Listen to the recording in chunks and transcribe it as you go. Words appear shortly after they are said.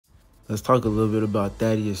let's talk a little bit about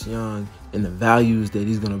Thaddeus Young and the values that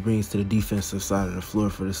he's going to bring to the defensive side of the floor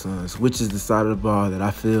for the Suns, which is the side of the ball that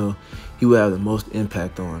I feel he will have the most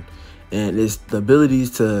impact on. And it's the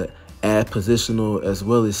abilities to add positional as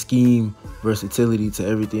well as scheme versatility to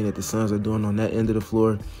everything that the Suns are doing on that end of the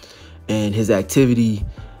floor. And his activity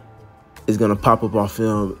is going to pop up off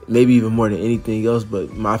film, maybe even more than anything else.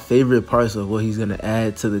 But my favorite parts of what he's going to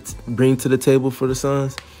add to bring to the table for the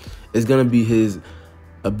Suns is going to be his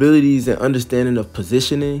abilities and understanding of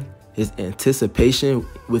positioning, his anticipation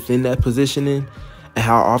within that positioning, and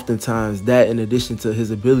how oftentimes that, in addition to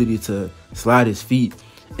his ability to slide his feet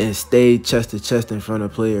and stay chest to chest in front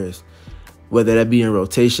of players, whether that be in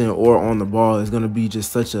rotation or on the ball, is going to be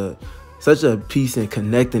just such a piece in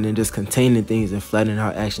connecting and just containing things and flattening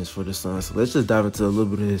out actions for the Suns. So let's just dive into a little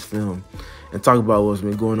bit of his film and talk about what's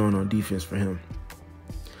been going on defense for him.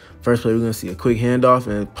 First play, we're going to see a quick handoff,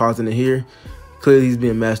 and pausing it here. Clearly, he's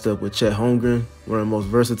being matched up with Chet Holmgren, one of the most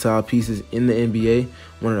versatile pieces in the NBA,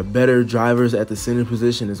 one of the better drivers at the center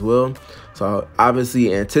position as well. So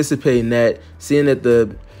obviously anticipating that, seeing that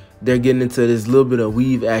they're getting into this little bit of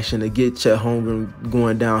weave action to get Chet Holmgren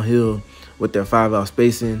going downhill with their 5-out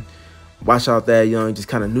spacing. Watch out, that Young just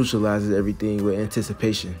kind of neutralizes everything with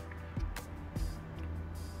anticipation.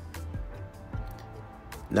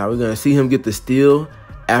 Now we're going to see him get the steal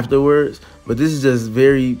afterwards, but this is just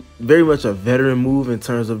very, very much a veteran move in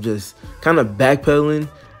terms of just kind of backpedaling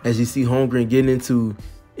as you see Holmgren getting into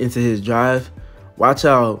his drive. Watch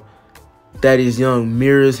how Thaddeus Young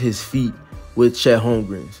mirrors his feet with Chet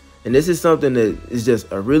Holmgren's. And this is something that is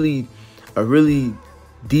just a really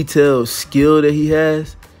detailed skill that he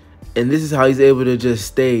has. And this is how he's able to just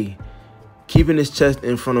stay, keeping his chest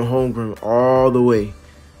in front of Holmgren all the way.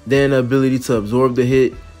 Then the ability to absorb the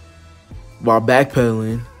hit while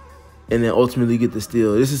backpedaling and then ultimately get the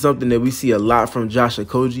steal. This is something that we see a lot from Josh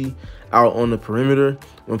Okogie out on the perimeter.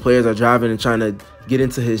 When players are driving and trying to get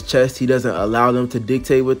into his chest, he doesn't allow them to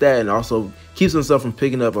dictate with that, and also keeps himself from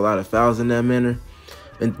picking up a lot of fouls in that manner.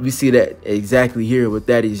 And we see that exactly here with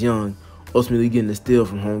Thaddeus Young ultimately getting the steal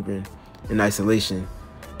from Holmgren in isolation,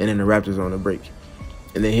 and then the Raptors on the break.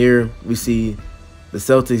 And then here we see the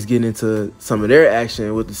Celtics getting into some of their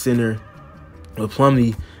action with the center, with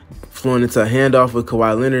Plumlee flowing into a handoff with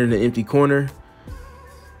Kawhi Leonard in the empty corner.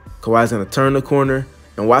 Kawhi's going to turn the corner,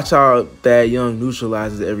 and watch how Thad Young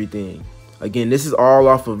neutralizes everything. Again, this is all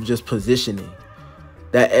off of just positioning.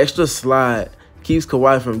 That extra slide keeps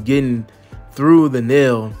Kawhi from getting through the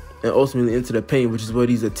nail and ultimately into the paint, which is what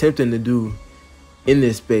he's attempting to do in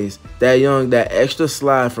this space. Thad Young, that extra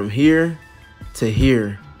slide from here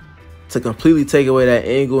to completely take away that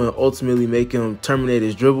angle and ultimately make him terminate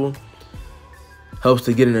his dribble, helps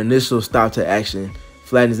to get an initial stop to action,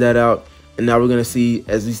 flattens that out. And now we're going to see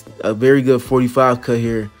a very good 45 cut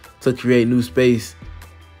here to create new space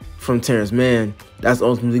from Terrence Mann. That's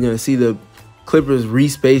ultimately going to see the Clippers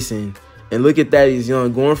respacing. And look at that, he's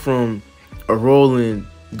Young going from a rolling,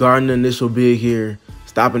 guarding the initial big here,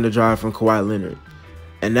 stopping the drive from Kawhi Leonard.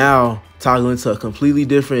 And now toggling to a completely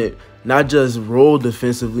different, not just role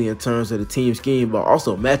defensively in terms of the team scheme, but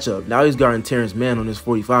also matchup. Now he's guarding Terrence Mann on his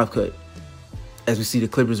 45 cut as we see the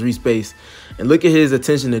Clippers respace. And look at his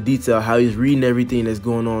attention to detail, how he's reading everything that's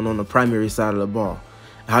going on the primary side of the ball.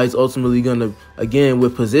 How he's ultimately going to, again,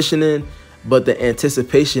 with positioning, but the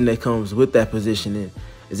anticipation that comes with that positioning,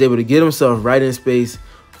 is able to get himself right in space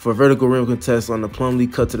for vertical rim contest on the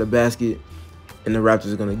Plumlee cut to the basket. And the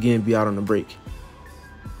Raptors are going to, again, be out on the break.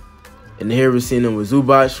 And here we're seeing them with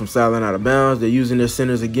Zubac from sideline out of bounds. They're using their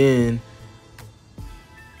centers again.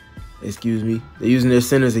 They're using their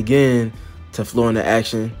centers again to flow into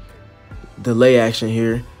action, delay action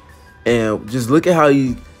here. And just look at how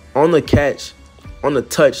he, on the catch, on the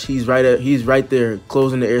touch, he's right there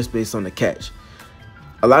closing the airspace on the catch.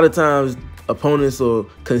 A lot of times opponents will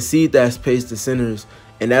concede that space to centers,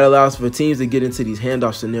 and that allows for teams to get into these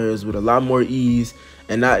handoff scenarios with a lot more ease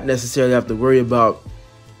and not necessarily have to worry about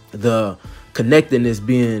the connectedness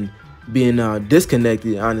being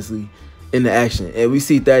disconnected, honestly, in the action. And we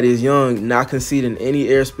see Thaddeus Young not conceding any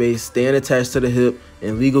airspace, staying attached to the hip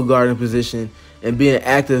in legal guarding position, and being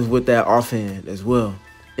active with that offhand as well,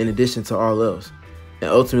 in addition to all else. And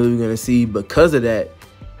ultimately, we're going to see, because of that,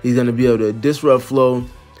 he's going to be able to disrupt flow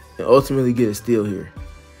and ultimately get a steal here.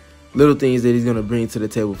 Little things that he's going to bring to the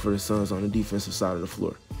table for the Suns on the defensive side of the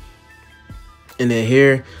floor. And then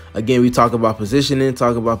here, again, we talk about positioning.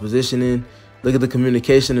 Look at the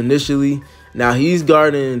communication initially. Now he's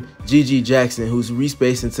guarding G.G. Jackson, who's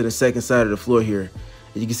respacing to the second side of the floor here.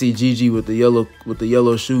 As you can see G.G. with the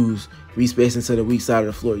yellow shoes respacing to the weak side of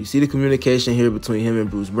the floor. You see the communication here between him and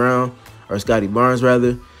Bruce Brown, or Scotty Barnes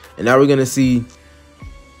rather. And now we're going to see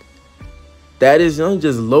Thaddeus Young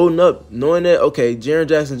just loading up, knowing that, okay, Jaren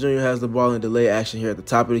Jackson Jr. has the ball in delay action here at the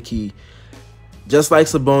top of the key. Just like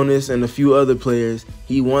Sabonis and a few other players,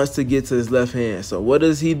 he wants to get to his left hand. So what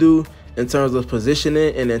does he do in terms of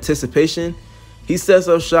positioning and anticipation? He sets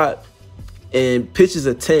up shot and pitches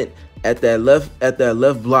a tent at that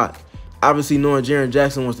left block. Obviously, knowing Jaren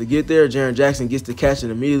Jackson wants to get there, Jaren Jackson gets the catch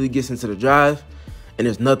and immediately gets into the drive, and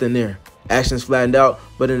there's nothing there. Action's flattened out.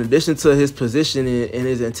 But in addition to his positioning and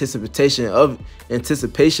his anticipation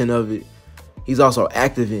of it, he's also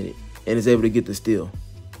active in it and is able to get the steal.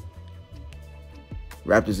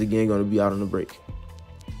 Raptors again going to be out on the break.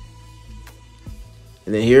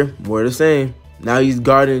 And then here, more of the same. Now he's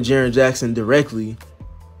guarding Jaren Jackson directly.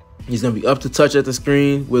 He's going to be up to touch at the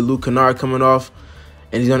screen with Luke Kennard coming off.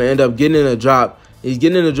 And he's going to end up getting in a drop. He's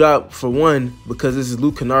getting in a drop for one because this is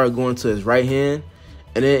Luke Kennard going to his right hand.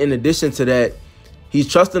 And then in addition to that,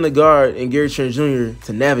 he's trusting the guard and Gary Trent Jr.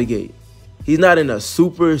 to navigate. He's not in a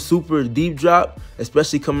super, super deep drop,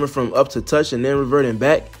 especially coming from up to touch and then reverting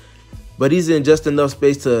back. But he's in just enough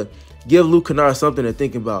space to give Luke Kennard something to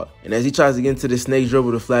think about. And as he tries to get into this snake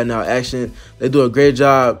dribble to flatten out action, they do a great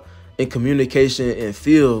job in communication and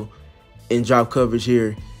feel in drop coverage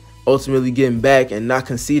here. Ultimately getting back and not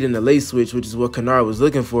conceding the late switch, which is what Kennard was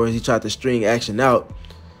looking for as he tried to string action out.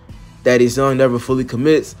 Thaddeus Young never fully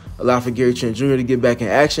commits, allow for Gary Trent Jr. to get back in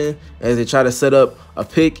action as they try to set up a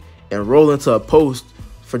pick and roll into a post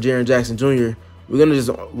for Jaren Jackson Jr. We're going to just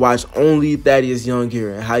watch only Thaddeus Young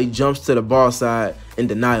here and how he jumps to the ball side in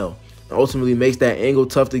denial and ultimately makes that angle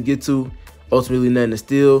tough to get to, ultimately netting the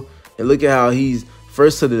steal. And look at how he's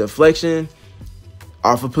first to the deflection,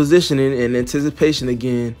 off of positioning and anticipation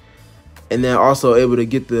again, and then also able to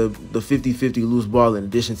get the 50-50 loose ball in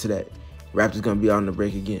addition to that. Raptors going to be out on the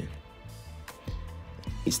break again.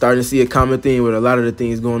 He's starting to see a common theme with a lot of the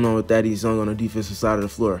things going on with Thaddeus Young on the defensive side of the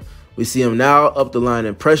floor. We see him now up the line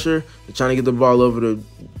in pressure. They're trying to get the ball over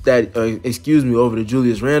to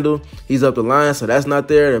Julius Randle. He's up the line, so that's not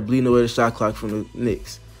there. They're bleeding away the shot clock from the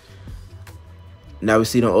Knicks. Now we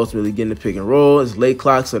see them ultimately getting the pick and roll. It's late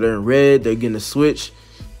clock, so they're in red. They're getting a switch,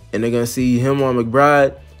 and they're going to see him on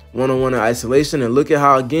McBride, one-on-one in isolation. And look at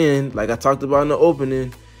how, again, like I talked about in the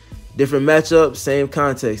opening, different matchup, same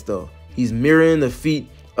context, though. He's mirroring the feet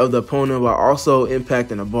of the opponent while also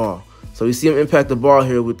impacting the ball. So we see him impact the ball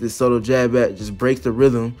here with this subtle jab at, just breaks the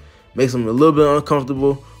rhythm, makes him a little bit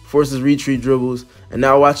uncomfortable, forces retreat dribbles, and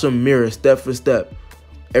now watch him mirror step for step.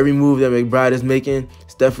 Every move that McBride is making,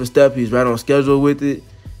 step for step, he's right on schedule with it,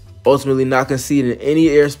 ultimately not conceding any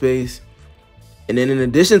airspace. And then in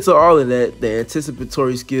addition to all of that, the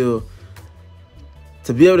anticipatory skill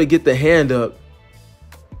to be able to get the hand up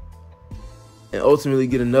and ultimately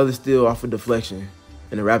get another steal off of deflection,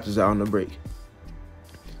 and the Raptors are on the break.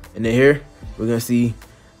 And then here, we're going to see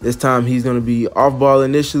this time he's going to be off ball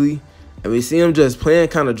initially, and we see him just playing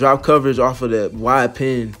kind of drop coverage off of that wide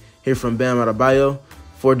pin here from Bam Adebayo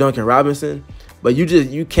for Duncan Robinson. But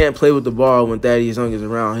you can't play with the ball when Thaddeus Young is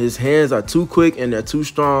around. His hands are too quick and they're too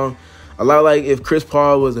strong. A lot like if Chris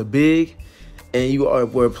Paul was a big and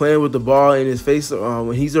were playing with the ball in his face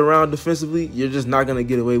when he's around defensively, you're just not going to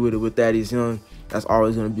get away with it with Thaddeus Young. That's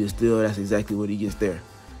always going to be a steal. That's exactly what he gets there.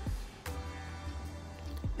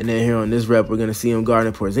 And then here on this rep, we're going to see him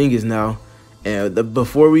guarding Porzingis now. And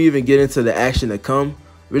before we even get into the action to come,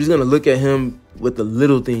 we're just going to look at him with the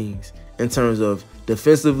little things in terms of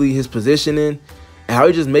defensively, his positioning, and how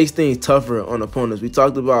he just makes things tougher on opponents. We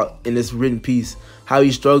talked about in this written piece how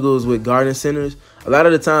he struggles with guarding centers. A lot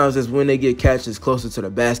of the times it's when they get catches closer to the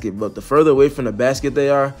basket, but the further away from the basket they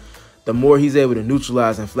are, the more he's able to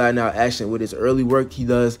neutralize and flatten out action with his early work he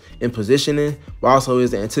does in positioning, but also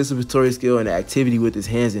his anticipatory skill and the activity with his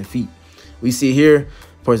hands and feet. We see here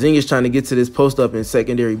Porzingis trying to get to this post-up in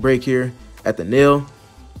secondary break here at the nail.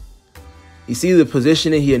 You see the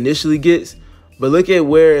positioning he initially gets, but look at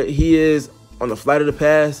where he is on the flight of the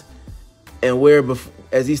pass and where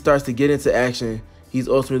as he starts to get into action, he's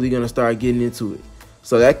ultimately going to start getting into it.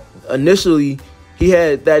 So that initially he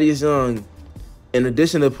had Thaddeus Young. In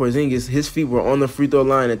addition to Porzingis, his feet were on the free throw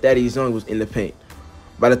line and Thaddeus Young was in the paint.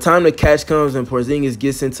 By the time the catch comes and Porzingis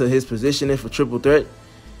gets into his positioning for triple threat,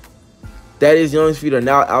 Thaddeus Young's feet are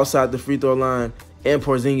now outside the free throw line and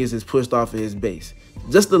Porzingis is pushed off of his base.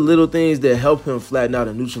 Just the little things that help him flatten out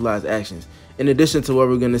and neutralize actions. In addition to what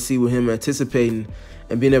we're going to see with him anticipating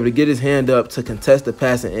and being able to get his hand up to contest the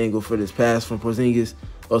passing angle for this pass from Porzingis,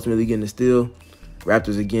 ultimately getting the steal.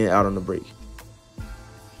 Raptors again out on the break.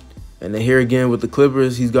 And then here again with the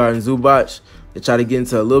Clippers, he's guarding Zubac. They try to get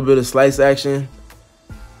into a little bit of slice action.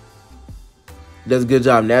 Does a good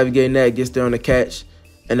job navigating that, gets there on the catch,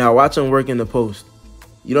 And now watch him work in the post.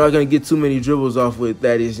 You're not going to get too many dribbles off with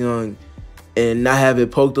Thaddeus Young and not have it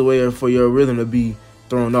poked away or for your rhythm to be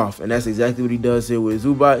thrown off. And that's exactly what he does here with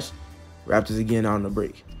Zubac. Raptors again out on the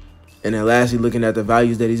break. And then lastly, looking at the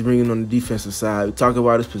values that he's bringing on the defensive side. We talk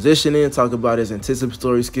about his positioning, talk about his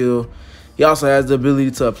anticipatory skill. He also has the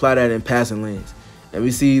ability to apply that in passing lanes. And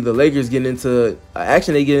we see the Lakers getting into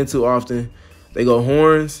action they get into often. They go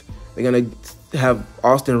horns. They're going to have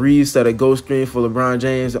Austin Reeves set a ghost screen for LeBron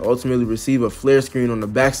James and ultimately receive a flare screen on the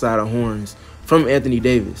backside of horns from Anthony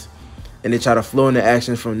Davis. And they try to flow into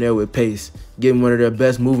action from there with pace, getting one of their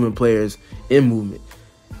best movement players in movement.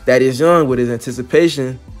 Thaddeus Young, with his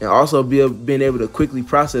anticipation and also being able to quickly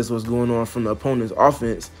process what's going on from the opponent's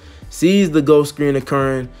offense, sees the ghost screen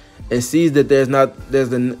occurring and sees that there's not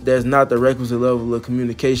the requisite level of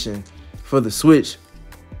communication for the switch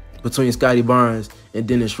between Scottie Barnes and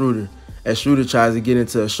Dennis Schroeder as Schroeder tries to get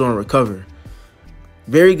into a show and recover.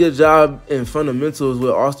 Very good job in fundamentals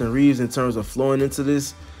with Austin Reeves in terms of flowing into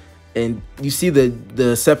this. And you see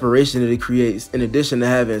the separation that it creates in addition to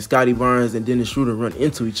having Scottie Barnes and Dennis Schroeder run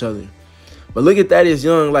into each other. But look at Thaddeus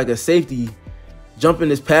Young like a safety, jumping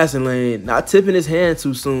this passing lane, not tipping his hand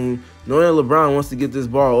too soon, knowing that LeBron wants to get this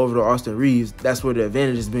ball over to Austin Reeves. That's where the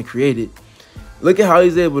advantage has been created. Look at how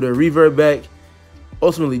he's able to revert back,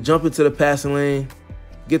 ultimately jump into the passing lane,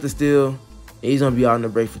 get the steal, and he's going to be out in the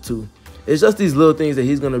break for two. It's just these little things that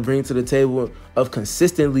he's going to bring to the table of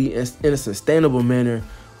consistently and in a sustainable manner,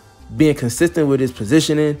 being consistent with his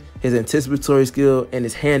positioning, his anticipatory skill, and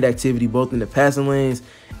his hand activity both in the passing lanes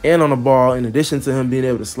and on the ball, in addition to him being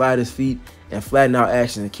able to slide his feet and flatten out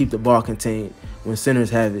action and keep the ball contained when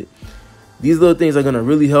centers have it. These little things are going to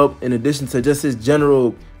really help, in addition to just his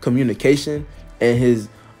general communication and his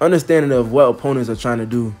understanding of what opponents are trying to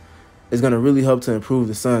do. Is going to really help to improve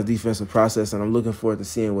the Suns' defensive process, and I'm looking forward to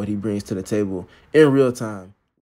seeing what he brings to the table in real time.